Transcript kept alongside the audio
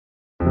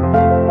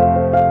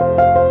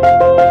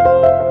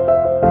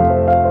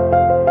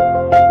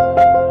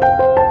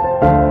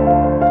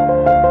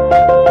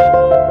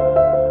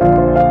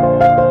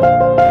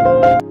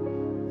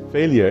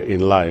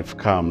in life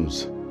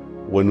comes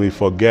when we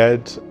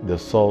forget the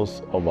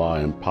source of our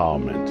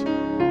empowerment.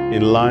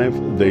 In life,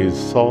 there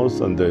is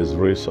source and there is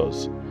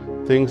resource.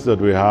 Things that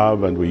we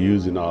have and we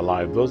use in our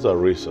life, those are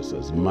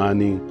resources.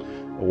 Money,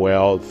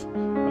 wealth,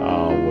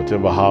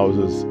 whatever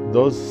houses,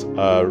 those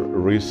are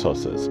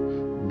resources.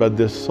 But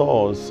the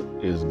source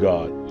is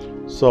God.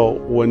 So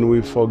when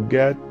we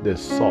forget the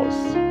source,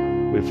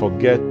 we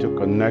forget to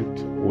connect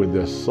with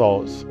the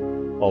source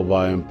of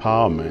our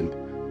empowerment,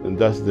 and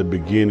that's the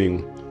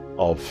beginning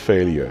of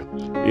failure.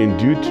 In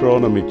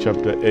Deuteronomy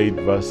chapter 8,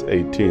 verse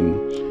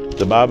 18,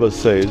 the Bible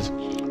says,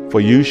 "For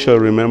you shall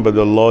remember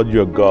the Lord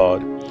your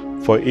God,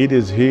 for it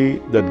is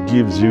He that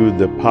gives you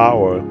the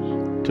power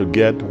to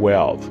get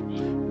wealth,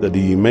 that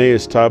He may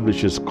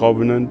establish His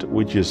covenant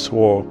which He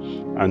swore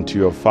unto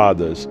your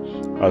fathers,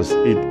 as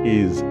it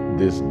is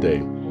this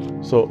day."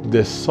 So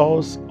the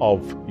source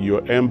of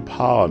your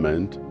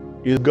empowerment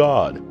is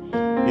God.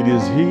 It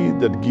is He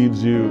that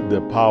gives you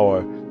the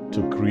power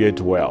to create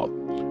wealth.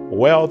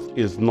 Wealth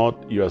is not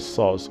your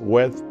source.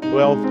 Wealth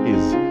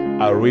is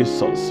a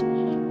resource.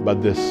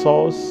 But the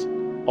source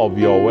of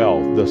your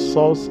wealth, the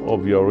source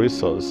of your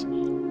resource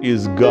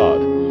is God.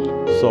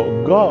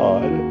 So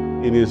God,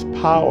 in His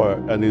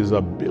power and His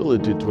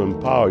ability to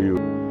empower you,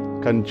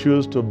 can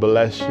choose to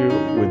bless you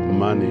with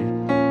money,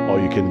 or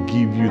He can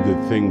give you the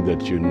thing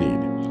that you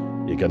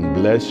need. He can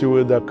bless you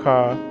with a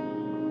car,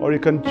 or He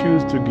can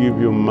choose to give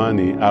you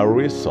money, a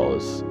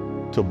resource,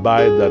 to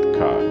buy that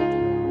car.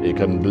 He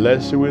can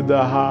bless you with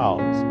a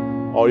house,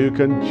 or you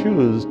can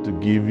choose to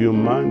give you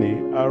money,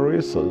 a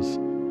resource,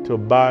 to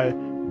buy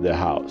the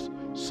house.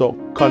 So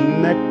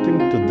connecting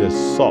to the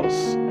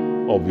source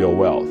of your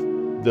wealth,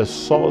 the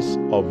source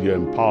of your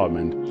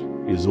empowerment,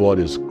 is what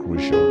is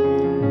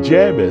crucial.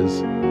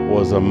 Jabez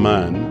was a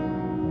man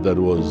that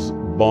was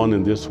born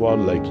in this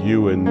world like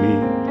you and me,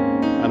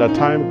 and a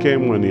time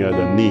came when he had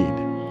a need.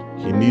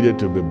 He needed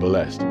to be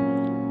blessed.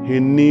 He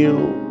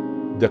knew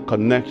the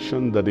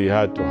connection that he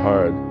had to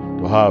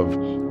have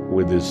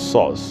with his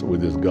source,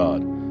 with his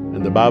God.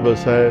 And the Bible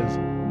says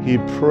he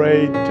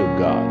prayed to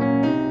God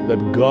that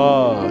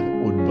God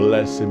would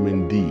bless him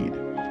indeed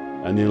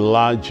and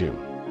enlarge him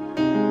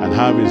and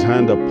have His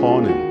hand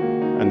upon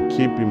him and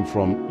keep him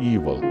from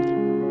evil.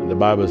 And the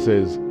Bible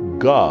says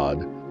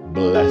God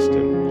blessed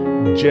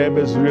him.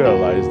 Jabez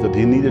realized that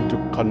he needed to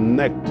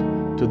connect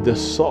to the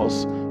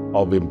source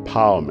of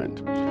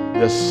empowerment,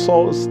 the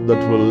source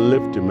that will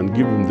lift him and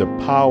give him the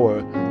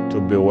power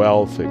to be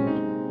wealthy,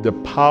 the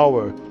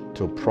power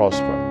to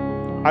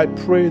prosper. I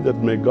pray that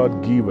may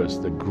God give us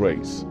the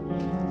grace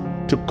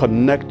to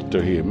connect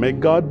to Him. May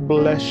God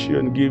bless you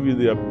and give you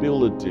the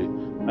ability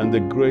and the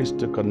grace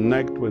to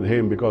connect with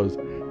Him, because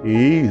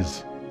He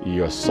is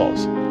your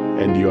source,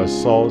 and your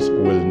source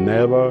will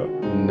never,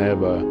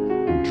 never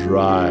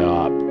dry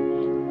up.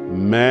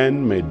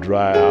 Men may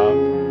dry up,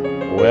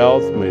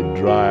 wealth may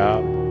dry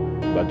up,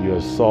 but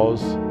your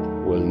source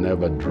will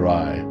never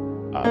dry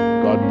up.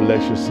 God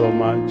bless you so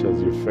much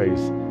as you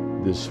face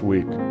this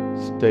week.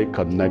 Stay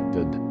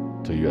connected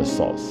to your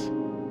source.